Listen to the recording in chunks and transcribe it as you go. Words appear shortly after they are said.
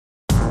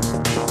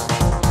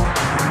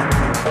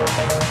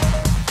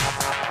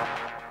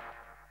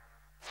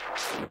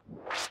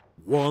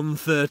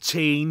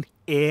1:13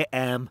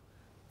 a.m.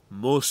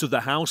 Most of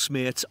the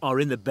housemates are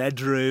in the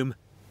bedroom.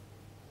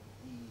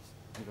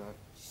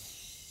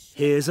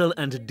 Hazel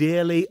and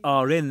Daley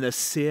are in the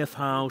safe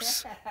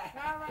house.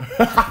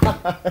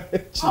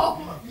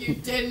 Oh, you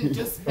didn't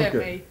just hit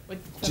me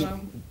with the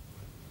phone.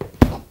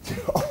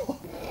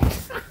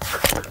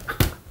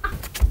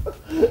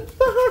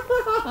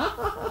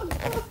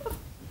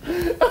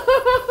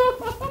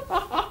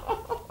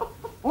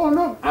 Oh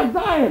look, I'm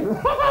dying!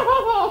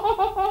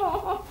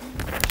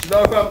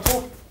 No, I'm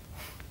talking.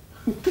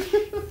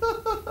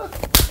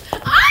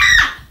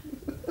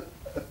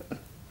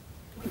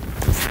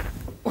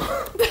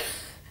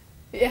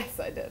 Yes,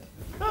 I did.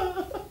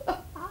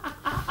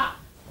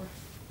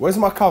 Where's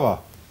my cover?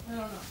 I don't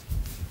know.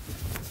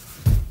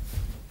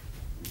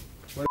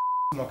 Where's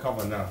my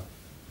cover now?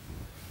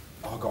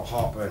 Oh, I got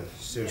heartburn.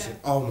 Seriously.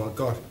 Yeah. Oh my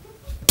god.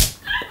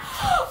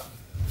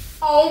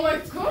 Oh my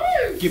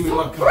god! Give me so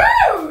my cover.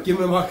 Rude. Give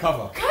me my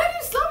cover. Can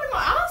you slap my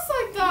ass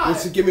like that?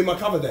 Listen, give me my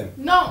cover then.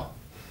 No.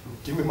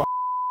 Give me my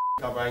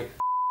cover, ain't.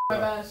 My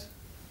bad.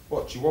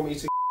 What? Do you want me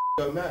to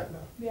go mad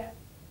now? Yeah.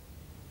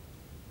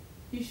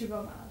 You should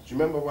go mad. Do you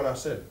remember when I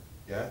said,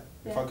 yeah?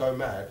 If I go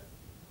mad,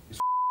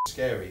 it's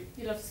scary.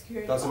 You love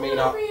security. Doesn't mean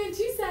in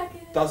 2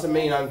 seconds. Doesn't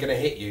mean I'm gonna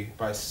hit you,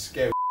 but it's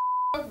scary.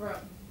 Over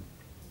him.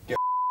 Get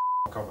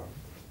cover.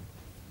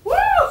 Woo!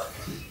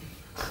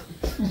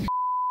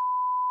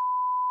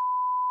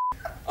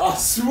 I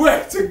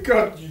swear to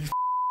God, you.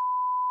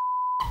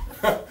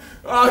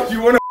 Oh,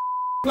 you wanna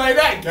play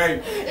that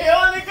game? You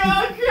wanna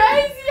go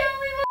crazy on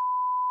me?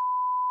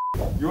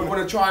 You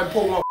wanna try and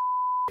pull my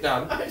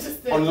down I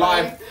just did on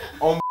live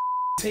that. on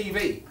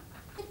TV?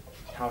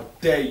 How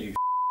dare you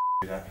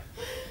do that?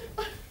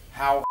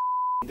 How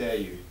dare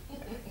you?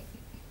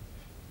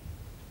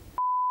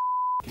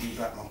 Give me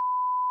back my.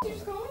 Did you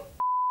just call me?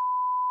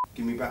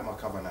 Give me back my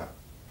cover now.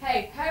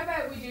 Hey, how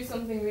about we do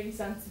something really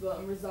sensible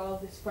and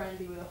resolve this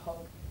friendly with a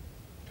hug?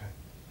 Okay.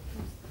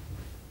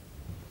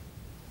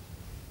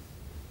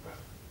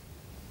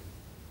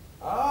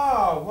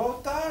 Ah, well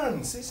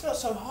done. See, it's not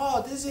so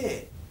hard, is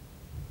it?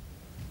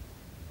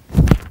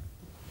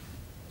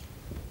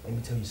 Let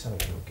me tell you something,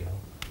 little girl.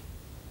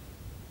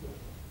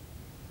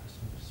 Have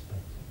some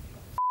respect.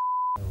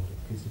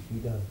 Because if you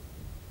don't,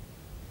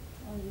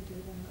 Oh, you do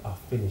then. I'll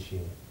finish you.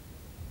 I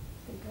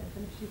think I'd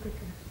finish you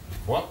quicker.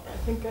 What? I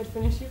think I'd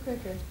finish you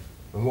quicker.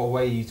 In what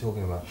way are you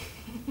talking about?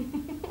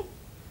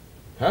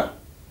 Huh?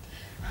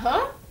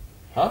 Huh?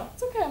 Huh?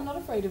 It's okay, I'm not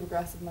afraid of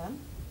aggressive men.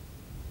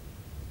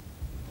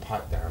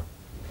 Pipe down.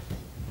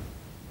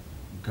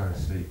 Go to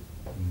sleep.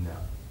 No.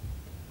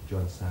 Do you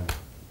understand?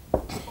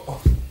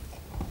 Oh.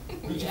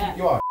 Yeah.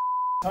 You are a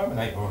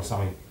Terminator or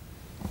something.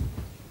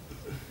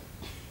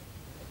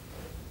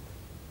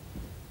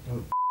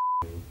 Don't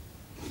me.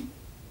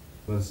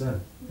 You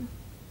understand?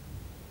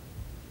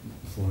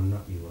 Before I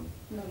nut you one.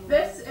 No.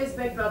 This is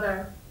Big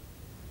Brother.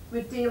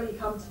 With Daley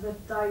come to the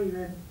diary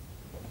room.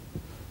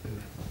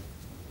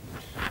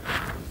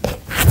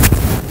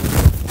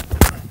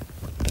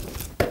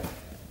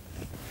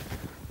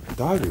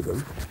 Diary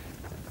room?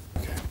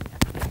 Okay.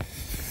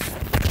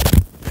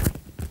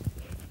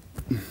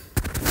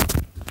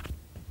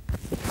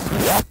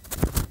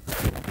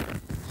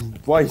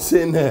 Why are you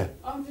sitting there?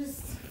 I'm just...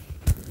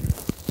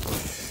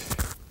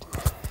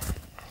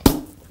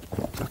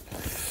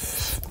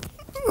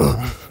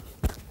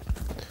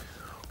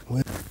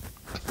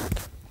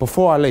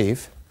 Before I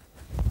leave,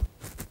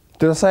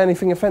 did I say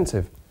anything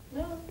offensive?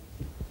 No.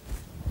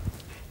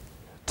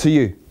 To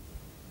you?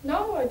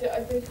 No, I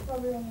did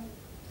probably want to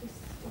just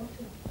talk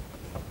to him.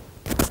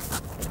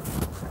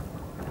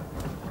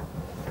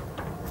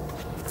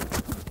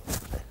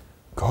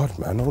 God,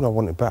 man, all I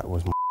wanted back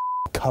was my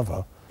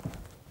cover.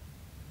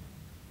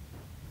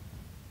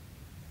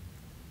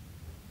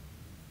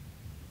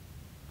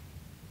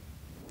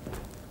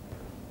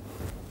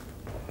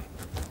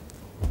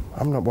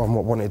 I'm not one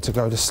that wanted to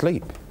go to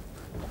sleep.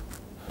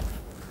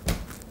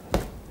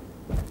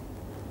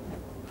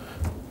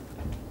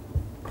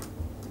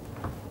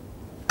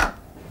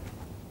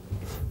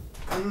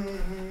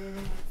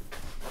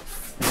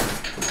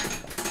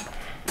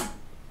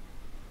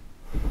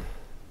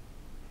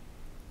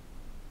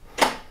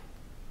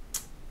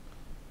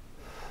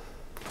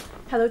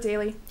 Hello,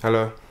 Daley.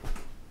 Hello.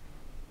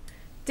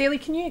 Daley,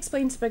 can you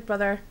explain to Big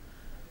Brother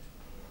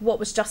what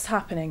was just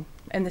happening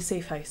in the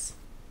safe house?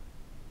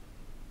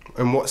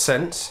 In what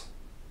sense?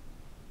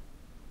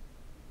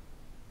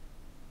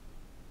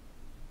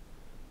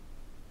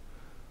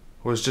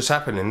 What was just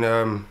happening?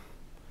 I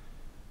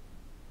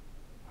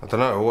don't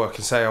know. All I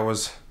can say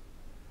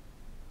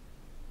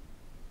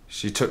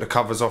she took the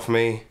covers off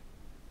me.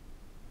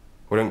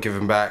 Wouldn't give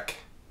them back.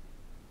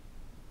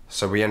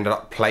 So we ended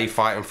up play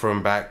fighting for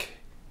them back,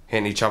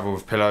 hitting each other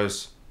with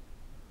pillows.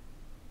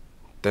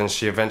 Then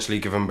she eventually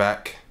gave them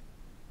back.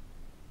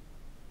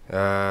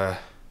 Yeah,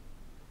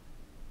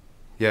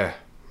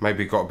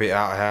 maybe got a bit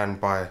out of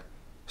hand by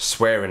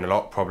swearing a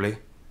lot, probably.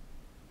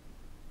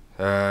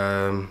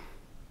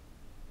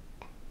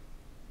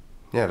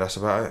 Yeah, that's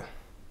about it,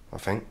 I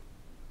think.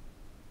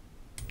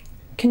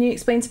 Can you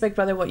explain to Big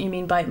Brother what you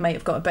mean by it might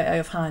have got a bit out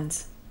of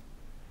hand?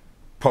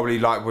 Probably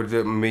like with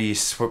me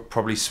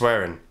probably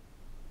swearing.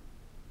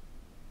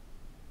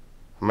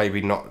 Maybe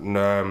not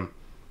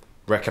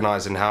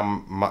recognising how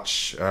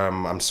much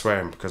I'm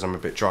swearing because I'm a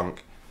bit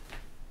drunk.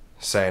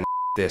 Saying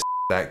this,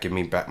 that, give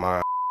me back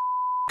my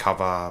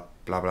cover,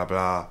 blah blah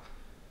blah.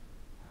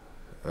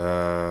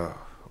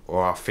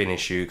 Or I'll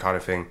finish you kind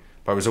of thing.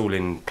 But it was all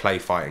in play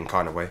fighting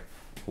kind of way,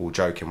 all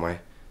joking way.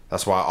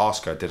 That's why I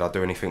asked her, did I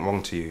do anything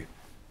wrong to you?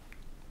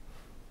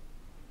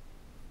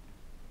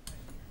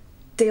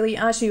 Daley,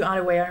 as you are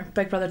aware,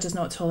 Big Brother does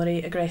not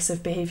tolerate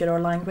aggressive behaviour or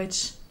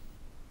language.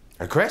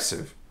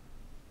 Aggressive?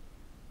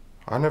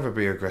 I'll never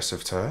be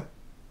aggressive to her.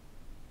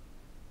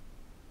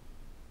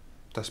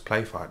 That's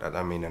play fight, that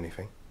don't mean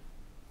anything.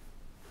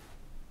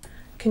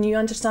 Can you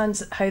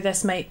understand how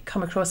this might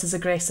come across as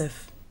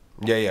aggressive?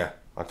 Yeah,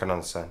 I can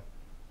understand.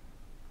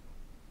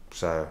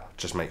 So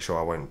just make sure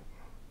I won't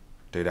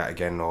do that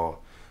again, or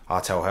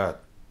I'll tell her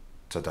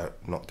to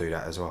not do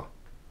that as well.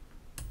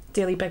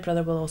 Daley, Big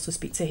Brother will also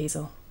speak to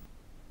Hazel.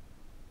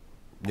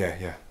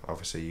 Yeah,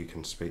 obviously you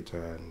can speak to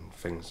her and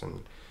things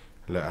and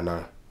let her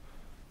know.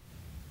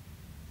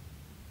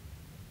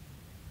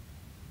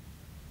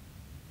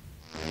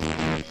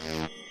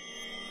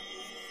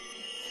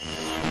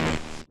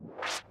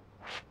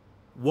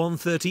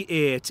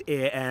 (1:38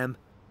 a.m).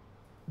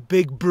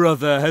 Big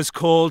Brother has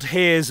called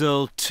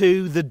Hazel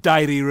to the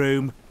diary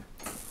room.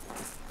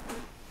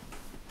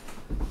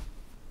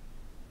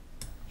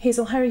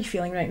 Hazel, how are you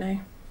feeling right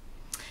now?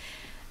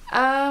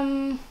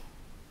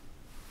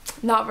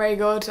 Not very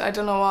good. I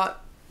don't know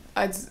what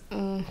just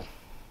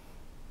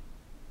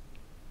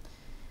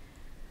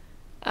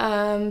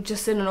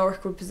in an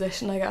awkward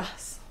position, I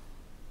guess.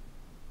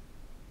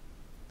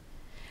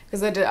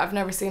 Because I've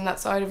never seen that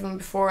side of him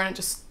before, and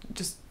it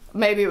just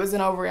maybe it was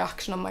an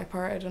overreaction on my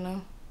part. I don't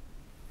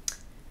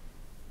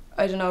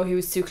know. He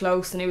was too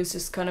close, and he was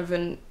just kind of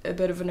in a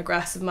bit of an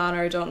aggressive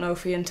manner. I don't know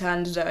if he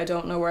intended it. I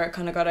don't know where it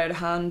kind of got out of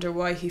hand, or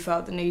why he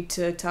felt the need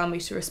to tell me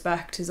to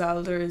respect his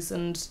elders,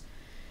 and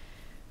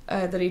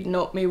that he'd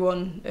nut me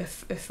one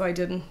if I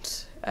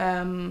didn't.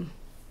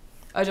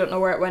 I don't know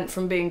where it went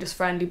from being just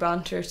friendly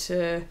banter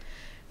to,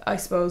 I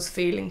suppose,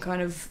 feeling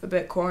kind of a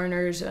bit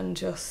cornered, and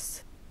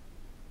just,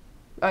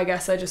 I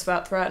guess I just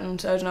felt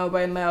threatened, I don't know,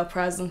 by a male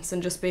presence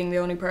and just being the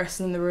only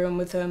person in the room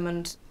with him.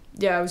 And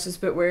yeah, it was just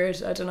a bit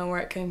weird. I don't know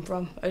where it came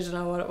from. I don't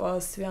know what it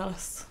was, to be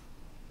honest.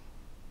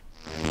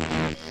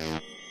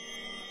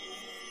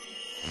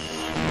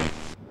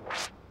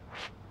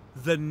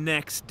 The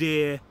next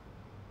day,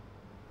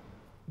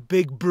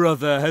 Big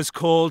Brother has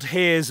called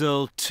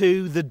Hazel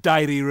to the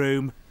diary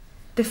room.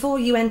 Before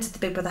you entered the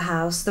Big Brother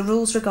house, the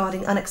rules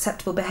regarding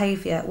unacceptable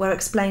behaviour were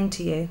explained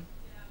to you.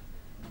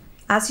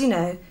 As you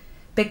know,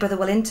 Big Brother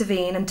will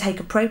intervene and take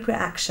appropriate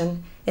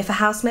action if a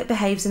housemate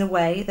behaves in a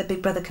way that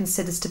Big Brother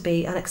considers to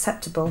be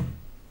unacceptable.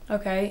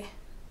 Okay.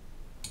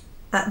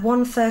 At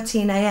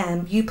 1:13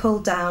 a.m, you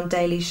pulled down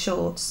Daley's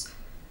shorts.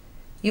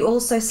 You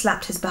also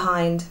slapped his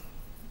behind.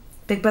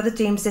 Big Brother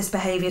deems this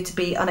behaviour to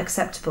be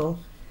unacceptable.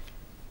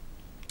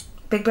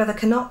 Big Brother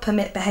cannot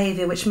permit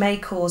behaviour which may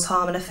cause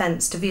harm and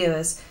offence to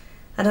viewers,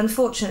 and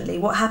unfortunately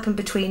what happened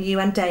between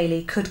you and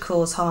Daley could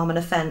cause harm and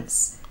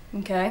offence.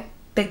 Okay.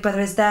 Big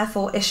Brother is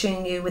therefore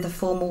issuing you with a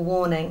formal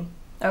warning.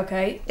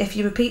 Okay. If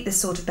you repeat this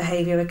sort of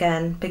behaviour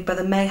again, Big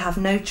Brother may have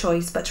no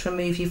choice but to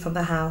remove you from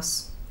the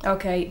house.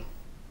 Okay.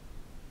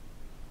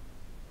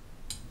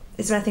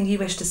 Is there anything you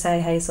wish to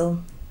say,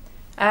 Hazel?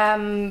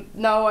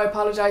 No, I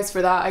apologise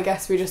for that. I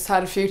guess we just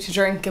had a few to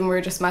drink and we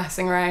were just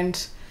messing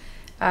around.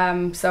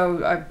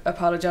 So I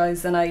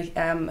apologise, and I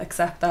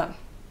accept that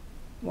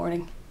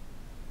warning.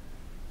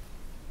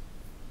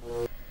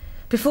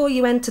 Before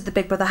you entered the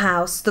Big Brother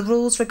house, the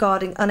rules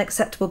regarding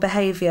unacceptable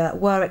behaviour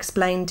were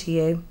explained to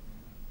you.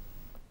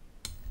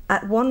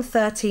 At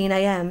 1:13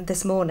 a.m.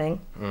 this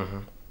morning,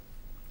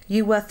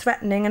 you were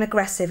threatening and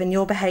aggressive in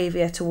your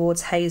behaviour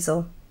towards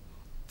Hazel.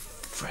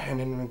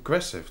 Threatening and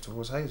aggressive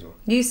towards Hazel?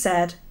 You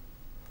said,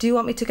 "Do you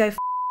want me to go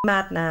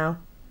mad now?"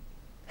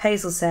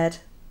 Hazel said,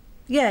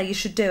 "Yeah, you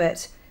should do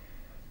it."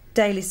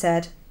 Daley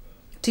said,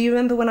 "Do you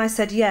remember when I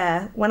said,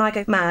 yeah, when I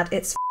go mad,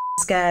 it's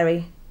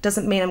scary.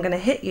 Doesn't mean I'm going to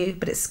hit you,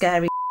 but it's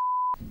scary."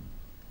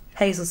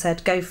 Hazel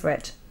said, "Go for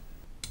it."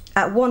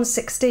 At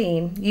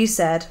 1:16, you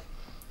said,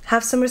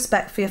 "Have some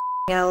respect for your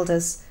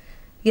elders.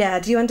 Yeah,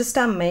 do you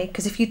understand me?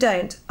 Because if you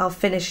don't, I'll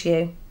finish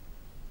you.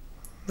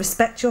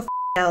 Respect your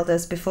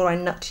elders before I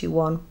nut you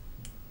one."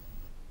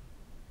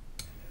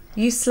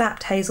 You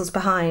slapped Hazel's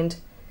behind.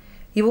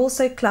 You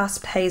also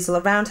clasped Hazel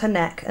around her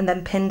neck and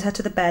then pinned her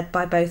to the bed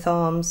by both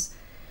arms.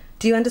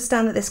 Do you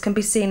understand that this can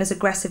be seen as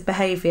aggressive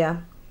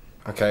behaviour?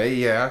 Okay,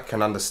 yeah, I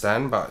can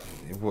understand, but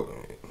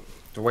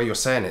the way you're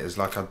saying it is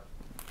like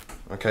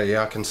okay,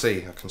 yeah, I can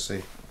see.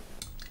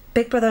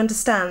 Big Brother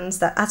understands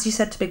that, as you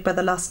said to Big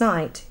Brother last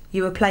night,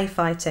 you were play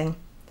fighting.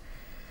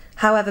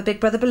 However, Big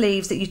Brother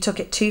believes that you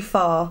took it too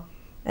far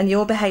and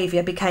your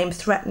behaviour became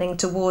threatening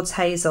towards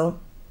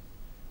Hazel.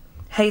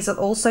 Hazel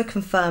also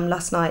confirmed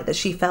last night that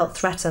she felt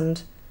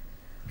threatened.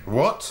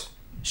 What?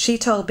 She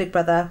told Big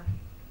Brother,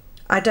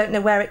 I don't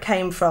know where it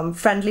came from,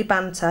 friendly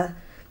banter,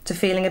 to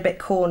feeling a bit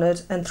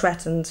cornered and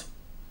threatened.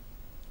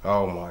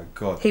 Oh my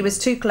God. He was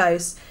too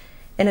close,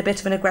 in a bit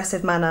of an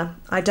aggressive manner.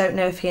 I don't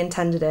know if he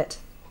intended it.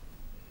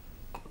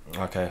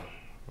 Okay,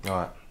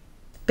 alright.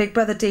 Big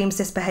Brother deems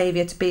this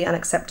behaviour to be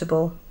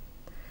unacceptable.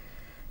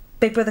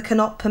 Big Brother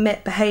cannot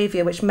permit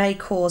behaviour which may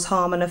cause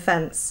harm and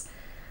offence.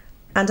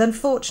 And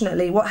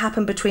unfortunately, what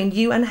happened between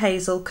you and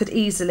Hazel could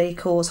easily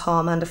cause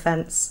harm and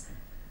offence.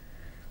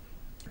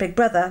 Big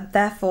Brother,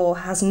 therefore,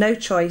 has no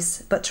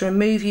choice but to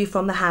remove you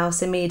from the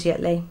house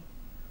immediately.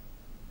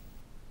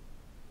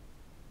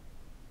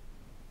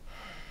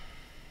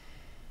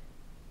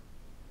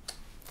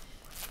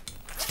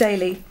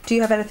 Daley, do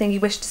you have anything you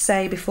wish to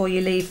say before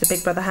you leave the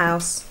Big Brother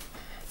house?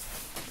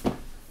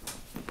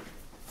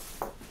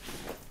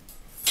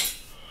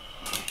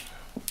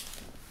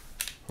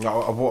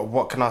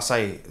 What can I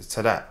say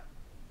to that?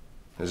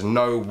 There's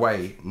no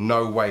way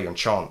and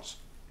chance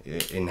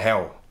in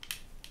hell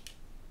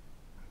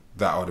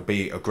that I would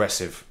be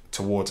aggressive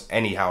towards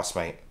any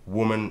housemate,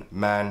 woman,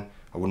 man.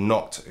 I would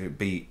not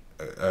be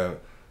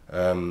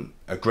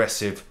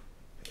aggressive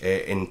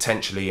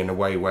intentionally in a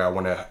way where I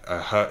want to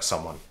hurt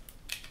someone.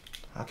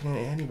 How can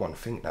anyone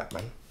think that,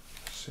 man?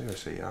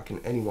 Seriously, how can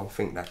anyone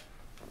think that?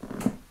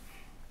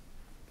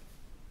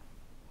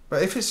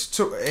 But if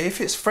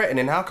it's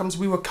threatening, how comes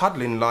we were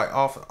cuddling like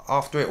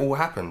after it all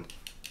happened?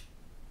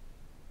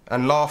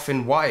 And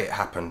laughing why it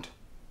happened?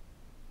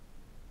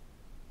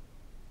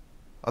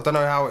 I don't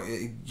know how,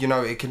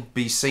 it can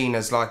be seen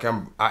as like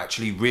I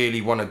actually really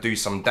want to do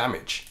some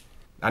damage.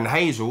 And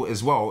Hazel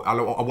as well, I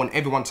want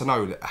everyone to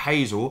know that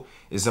Hazel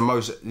is the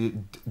most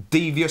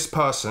devious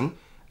person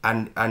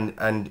and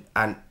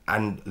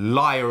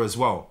liar as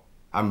well.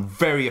 I'm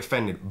very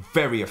offended,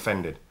 very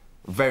offended,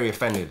 very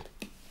offended.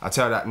 I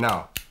tell you that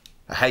now.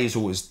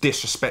 Hazel is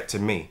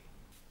disrespecting me.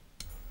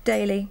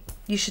 Daley,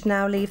 you should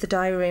now leave the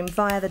diary room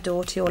via the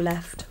door to your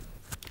left.